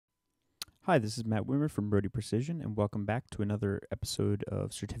Hi, this is Matt Wimmer from Brody Precision, and welcome back to another episode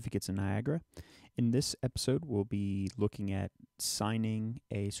of Certificates in Niagara. In this episode, we'll be looking at signing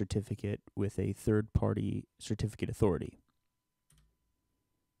a certificate with a third-party certificate authority.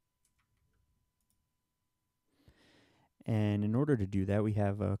 And in order to do that, we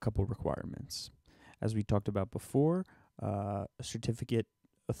have a couple requirements. As we talked about before, a certificate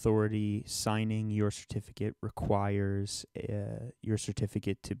authority signing your certificate requires your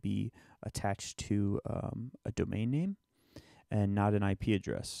certificate to be attached to a domain name and not an IP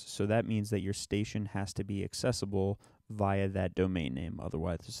address. So that means that your station has to be accessible via that domain name.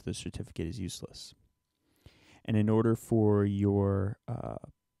 Otherwise, the certificate is useless. And in order for your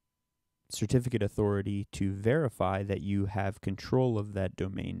certificate authority to verify that you have control of that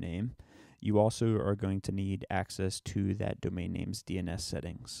domain name, you also are going to need access to that domain name's DNS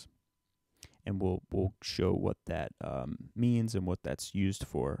settings. And we'll show what that means and what that's used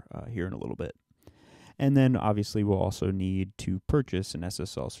for here in a little bit. And then obviously we'll also need to purchase an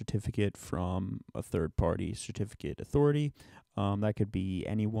SSL certificate from a third-party certificate authority. That could be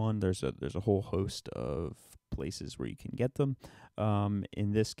anyone. There's a whole host of places where you can get them.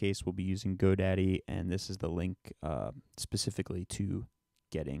 In this case, we'll be using GoDaddy, and this is the link specifically to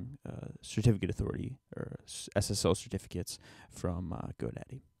getting certificate authority or SSL certificates from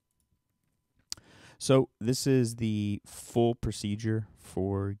GoDaddy. So this is the full procedure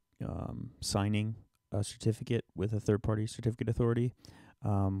for signing a certificate with a third-party certificate authority.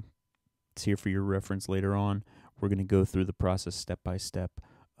 It's here for your reference later on. We're going to go through the process step by step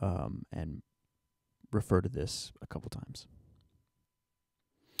and refer to this a couple times.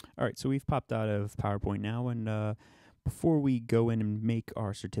 All right, so we've popped out of PowerPoint now, and before we go in and make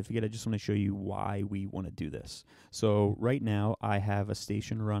our certificate, I just want to show you why we want to do this. So right now, I have a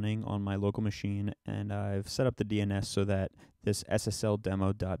station running on my local machine, and I've set up the DNS so that this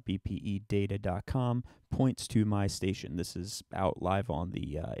ssldemo.bpedata.com points to my station. This is out live on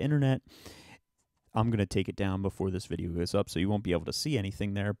the internet. I'm going to take it down before this video goes up, so you won't be able to see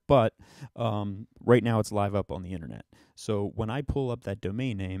anything there, but right now it's live up on the internet. So when I pull up that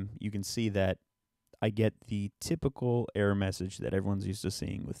domain name, you can see that I get the typical error message that everyone's used to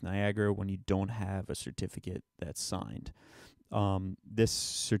seeing with Niagara when you don't have a certificate that's signed. This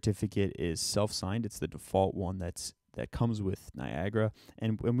certificate is self-signed. It's the default one that comes with Niagara,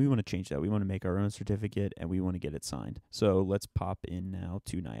 and we want to change that. We want to make our own certificate, and we want to get it signed. So let's pop in now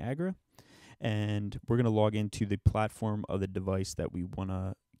to Niagara, and we're going to log into the platform of the device that we want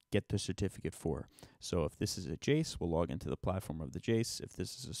to get the certificate for. So if this is a Jace, we'll log into the platform of the Jace. If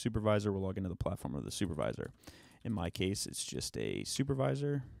this is a supervisor, we'll log into the platform of the supervisor. In my case, it's just a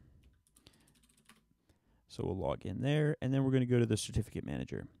supervisor. So we'll log in there, and then we're going to go to the certificate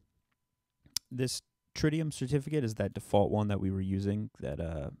manager. This Tritium certificate is that default one that we were using that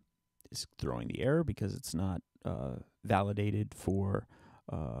is throwing the error because it's not validated for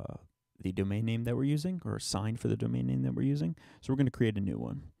the domain name that we're using, or signed for the domain name that we're using. So we're going to create a new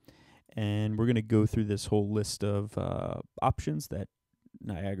one. And we're going to go through this whole list of options that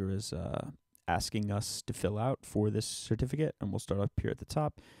Niagara is asking us to fill out for this certificate. And we'll start up here at the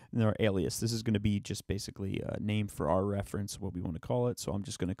top. And then our alias. This is going to be just basically a name for our reference, what we want to call it. So I'm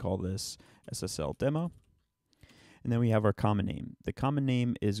just going to call this SSL demo. And then we have our common name. The common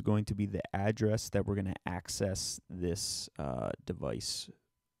name is going to be the address that we're going to access this device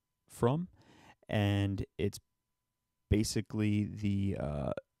from. And it's basically the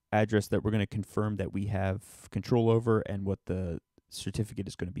address that we're going to confirm that we have control over and what the certificate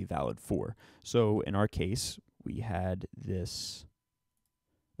is going to be valid for. So in our case, we had this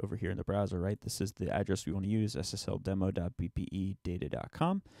over here in the browser, right? This is the address we want to use,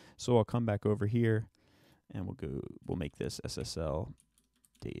 ssldemo.bpedata.com. So I'll come back over here and we'll make this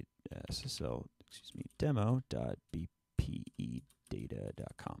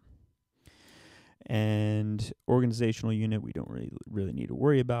demo.bpedata.com. And organizational unit, we don't really need to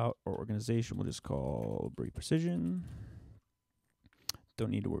worry about. Or organization, we'll just call Brody Precision.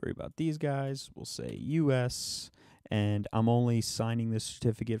 Don't need to worry about these guys. We'll say US. And I'm only signing this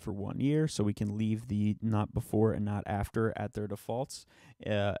certificate for 1 year, so we can leave the not before and not after at their defaults.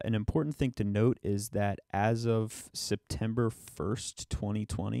 An important thing to note is that as of September 1st,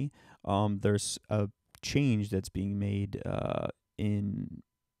 2020, there's a change that's being made in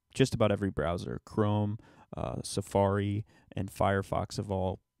just about every browser. Chrome, Safari, and Firefox have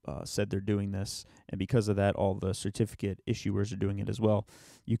all said they're doing this, and because of that, all the certificate issuers are doing it as well.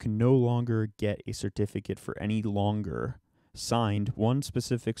 You can no longer get a certificate for any longer signed, one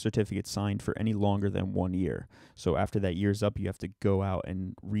specific certificate signed for any longer than 1 year. So after that year's up, you have to go out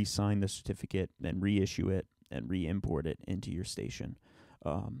and re-sign the certificate, then reissue it, and re-import it into your station.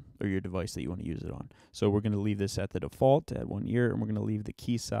 or your device that you want to use it on. So we're going to leave this at the default at 1 year, and we're going to leave the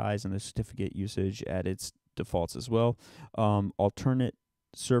key size and the certificate usage at its defaults as well. Alternate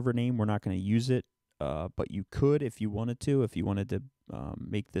server name, we're not going to use it, but you could if you wanted to. If you wanted to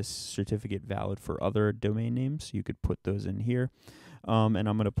make this certificate valid for other domain names, you could put those in here. And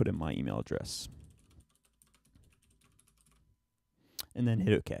I'm going to put in my email address. And then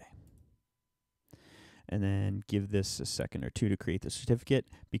hit OK. And then give this a second or two to create the certificate.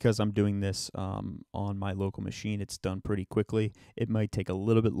 Because I'm doing this on my local machine, it's done pretty quickly. It might take a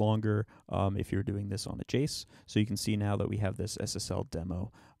little bit longer if you're doing this on a Jace. So you can see now that we have this SSL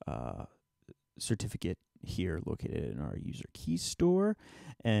demo certificate here located in our user key store.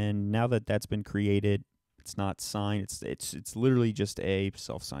 And now that that's been created, it's not signed. It's literally just a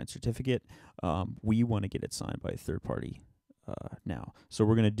self-signed certificate. We want to get it signed by a third party now. So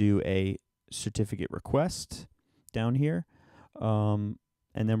we're going to do a certificate request down here, and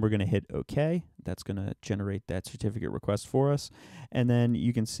then we're going to hit OK. That's going to generate that certificate request for us, and then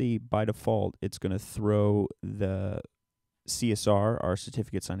you can see by default it's going to throw the CSR, our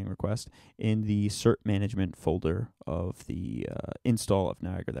certificate signing request, in the cert management folder of the install of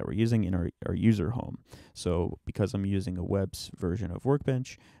Niagara that we're using in our user home. So because I'm using a web's version of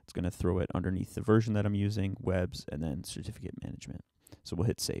Workbench, it's going to throw it underneath the version that I'm using, webs, and then certificate management. So we'll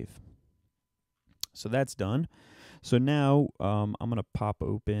hit save. So that's done. So now I'm going to pop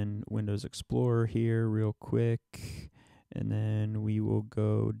open Windows Explorer here real quick, and then we will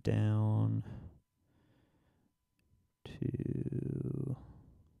go down to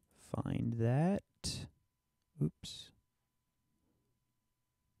find that. Oops.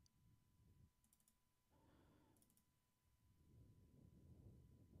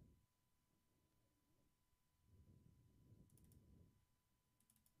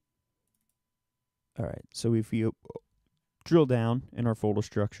 All right, so if you drill down in our folder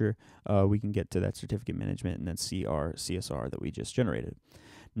structure, we can get to that certificate management and then see our CSR that we just generated.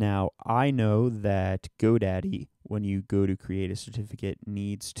 Now, I know that GoDaddy, when you go to create a certificate,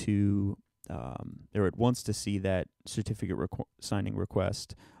 needs to, or it wants to see that certificate signing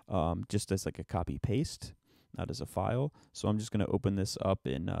request just as like a copy-paste, not as a file. So I'm just going to open this up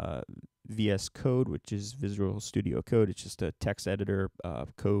in VS Code, which is Visual Studio Code. It's just a text editor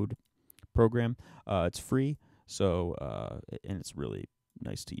code program. It's free, so and it's really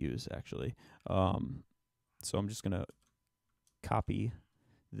nice to use, actually. So I'm just going to copy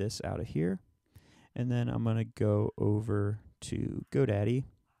this out of here, and then I'm going to go over to GoDaddy,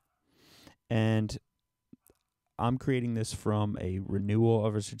 and I'm creating this from a renewal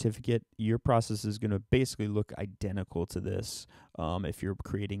of a certificate. Your process is going to basically look identical to this if you're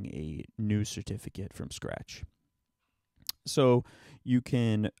creating a new certificate from scratch. So you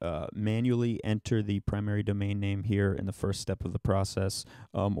can manually enter the primary domain name here in the first step of the process,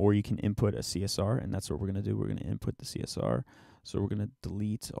 or you can input a CSR, and that's what we're going to do. We're going to input the CSR. So we're going to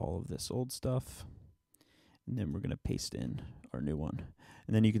delete all of this old stuff, and then we're going to paste in our new one.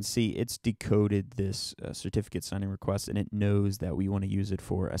 And then you can see it's decoded this certificate signing request, and it knows that we want to use it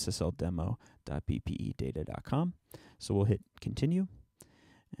for ssldemo.bpedata.com. So we'll hit continue,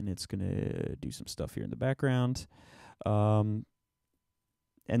 and it's going to do some stuff here in the background. And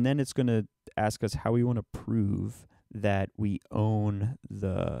then it's going to ask us how we want to prove that we own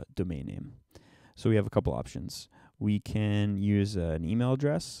the domain name. So we have a couple options. We can use an email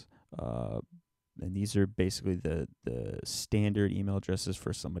address, and these are basically the standard email addresses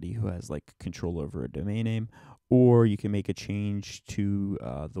for somebody who has like control over a domain name, or you can make a change to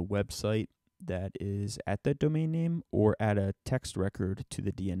the website that is at that domain name, or add a text record to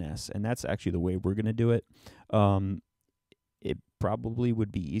the DNS, and that's actually the way we're going to do it. It probably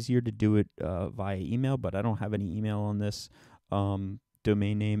would be easier to do it via email, but I don't have any email on this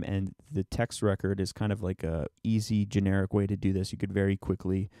domain name, and the text record is kind of like a easy generic way to do this. You could very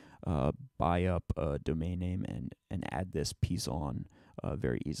quickly buy up a domain name and add this piece on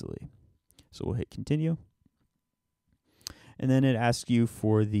very easily. So we'll hit continue. And then it asks you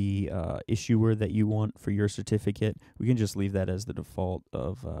for the issuer that you want for your certificate. We can just leave that as the default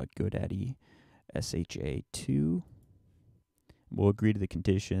of GoDaddy SHA2. We'll agree to the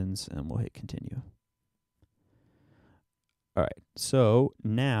conditions, and we'll hit continue. All right, so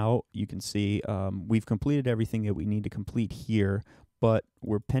now you can see we've completed everything that we need to complete here, but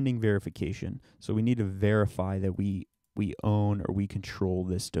we're pending verification. So we need to verify that we own or we control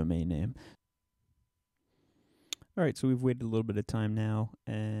this domain name. All right, so we've waited a little bit of time now,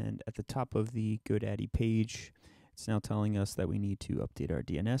 and at the top of the GoDaddy page, it's now telling us that we need to update our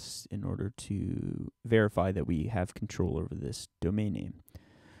DNS in order to verify that we have control over this domain name.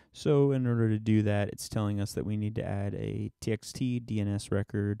 So in order to do that, it's telling us that we need to add a txt DNS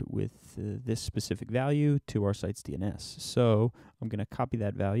record with this specific value to our site's DNS. So I'm going to copy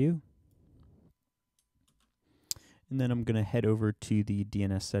that value, and then I'm going to head over to the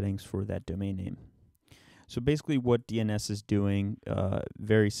DNS settings for that domain name. So basically what DNS is doing,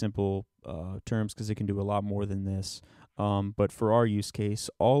 very simple terms because it can do a lot more than this, but for our use case,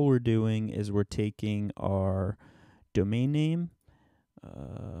 all we're doing is we're taking our domain name,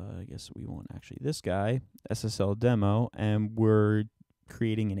 I guess we want actually this guy, SSL demo, and we're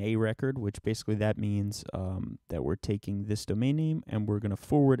creating an A record, which basically that means that we're taking this domain name and we're going to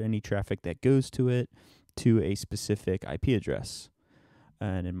forward any traffic that goes to it to a specific IP address.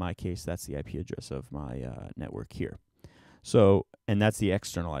 And in my case, that's the IP address of my network here. So, and that's the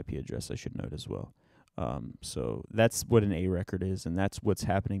external IP address, I should note as well. So that's what an A record is, and that's what's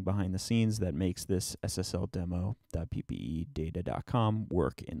happening behind the scenes that makes this ssldemo.ppedata.com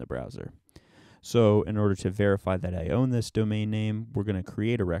work in the browser. So in order to verify that I own this domain name, we're going to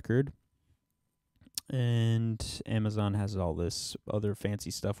create a record. And Amazon has all this other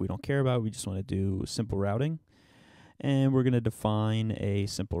fancy stuff we don't care about. We just want to do simple routing. And we're going to define a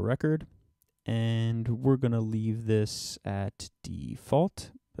simple record. And we're going to leave this at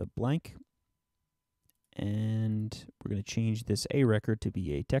default, blank. And we're going to change this A record to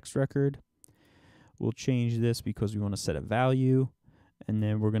be a text record. We'll change this because we want to set a value, and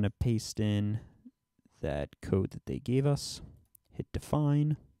then we're going to paste in that code that they gave us, hit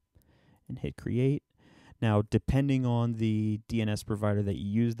define, and hit create. Now, depending on the DNS provider that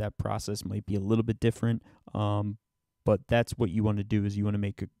you use, that process might be a little bit different, but that's what you want to do is you want to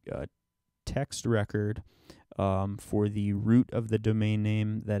make a text record for the root of the domain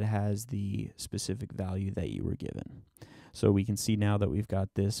name that has the specific value that you were given. So we can see now that we've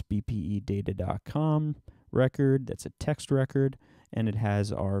got this bpedata.com record that's a text record, and it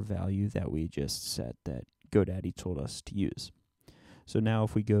has our value that we just set that GoDaddy told us to use. So now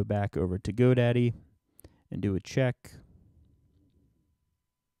if we go back over to GoDaddy and do a check,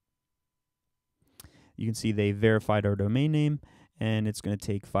 you can see they verified our domain name, and it's going to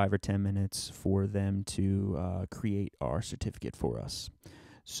take 5 or 10 minutes for them to create our certificate for us.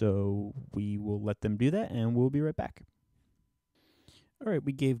 So we will let them do that, and we'll be right back. All right,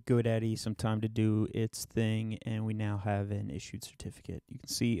 we gave GoDaddy some time to do its thing, and we now have an issued certificate. You can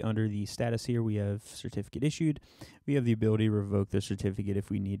see under the status here, we have certificate issued. We have the ability to revoke the certificate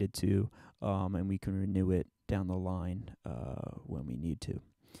if we needed to, and we can renew it down the line when we need to.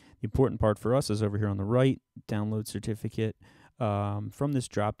 The important part for us is over here on the right, download certificate. From this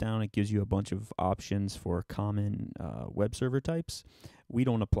drop-down, it gives you a bunch of options for common web server types. We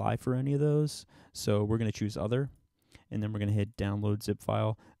don't apply for any of those, so we're going to choose other, and then we're going to hit download zip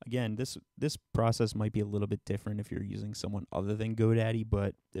file. Again, this process might be a little bit different if you're using someone other than GoDaddy,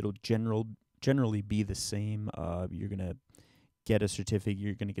 but it'll generally be the same. You're going to get a certificate,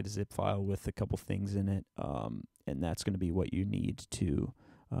 you're going to get a zip file with a couple things in it, and that's going to be what you need to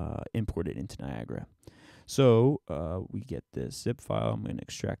import it into Niagara. So we get this zip file. I'm going to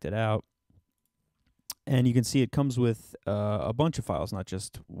extract it out. And you can see it comes with a bunch of files, not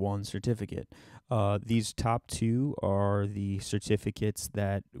just one certificate. These top two are the certificates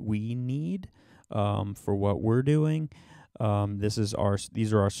that we need for what we're doing. These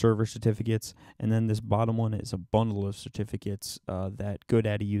are our server certificates, and then this bottom one is a bundle of certificates that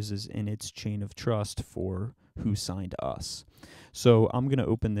GoDaddy uses in its chain of trust for who signed us. So I'm going to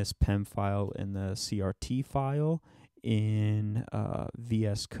open this PEM file in the CRT file in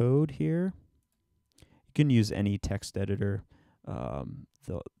VS Code here. You can use any text editor.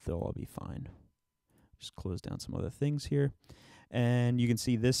 They'll all be fine. Just close down some other things here. And you can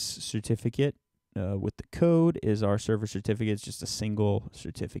see this certificate with the code is our server certificate. It's just a single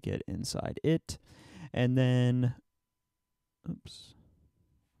certificate inside it. And then, oops,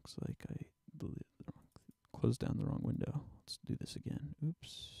 looks like I closed down the wrong window. Let's do this again.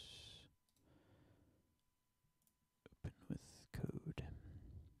 Oops. Open with code.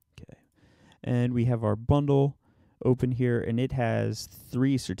 Okay. And we have our bundle open here, and it has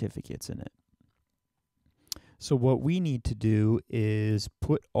 3 certificates in it. So what we need to do is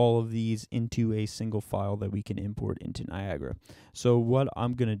put all of these into a single file that we can import into Niagara. So what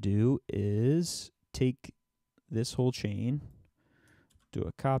I'm going to do is take this whole chain, do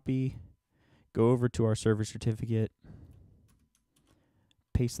a copy, go over to our server certificate,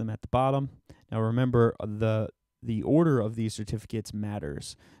 paste them at the bottom. Now remember, the order of these certificates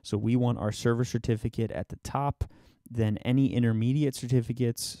matters. So we want our server certificate at the top, then any intermediate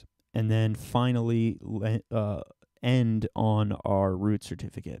certificates, and then finally end on our root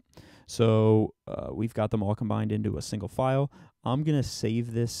certificate. So we've got them all combined into a single file. I'm going to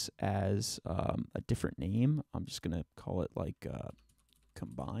save this as a different name. I'm just going to call it like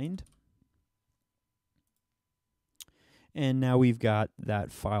combined. And now we've got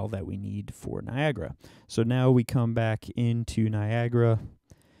that file that we need for Niagara. So now we come back into Niagara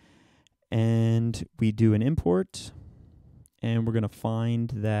and we do an import, and we're going to find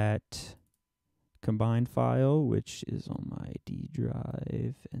that combined file, which is on my D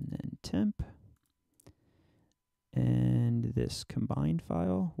drive, and then temp. And this combined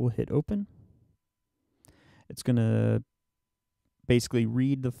file, we'll hit open. It's going to basically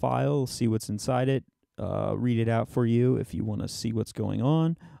read the file, see what's inside it, read it out for you if you want to see what's going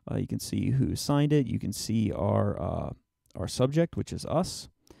on. You can see who signed it. You can see our subject, which is us.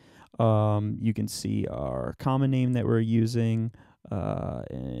 You can see our common name that we're using,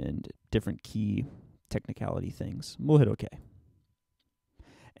 and different key technicality things. We'll hit OK.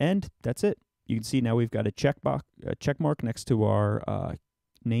 And that's it. You can see now we've got a check mark next to our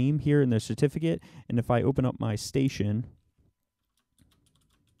name here in the certificate. And if I open up my station,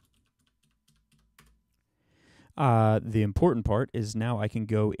 the important part is now I can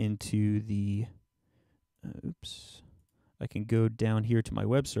go into the, I can go down here to my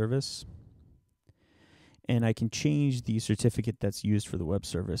web service, and I can change the certificate that's used for the web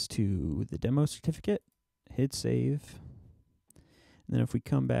service to the demo certificate, hit save. And then if we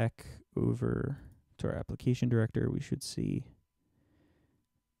come back over to our application director, we should see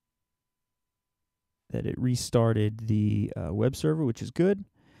that it restarted the web server, which is good.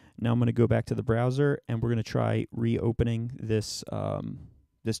 Now I'm going to go back to the browser, and we're going to try reopening this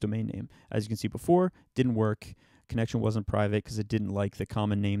this domain name. As you can see before, didn't work. Connection wasn't private because it didn't like the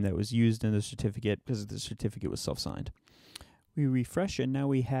common name that was used in the certificate because the certificate was self-signed. We refresh, and now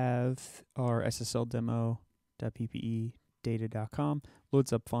we have our SSL demo.ppe data.com.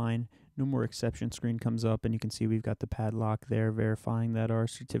 Loads up fine. No more exception screen comes up, and you can see we've got the padlock there verifying that our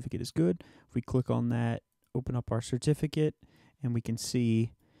certificate is good. If we click on that, open up our certificate, and we can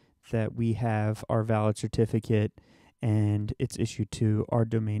see that we have our valid certificate, and it's issued to our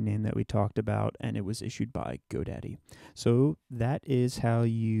domain name that we talked about, and it was issued by GoDaddy. So that is how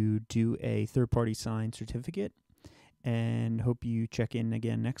you do a third-party signed certificate, and hope you check in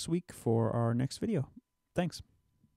again next week for our next video. Thanks.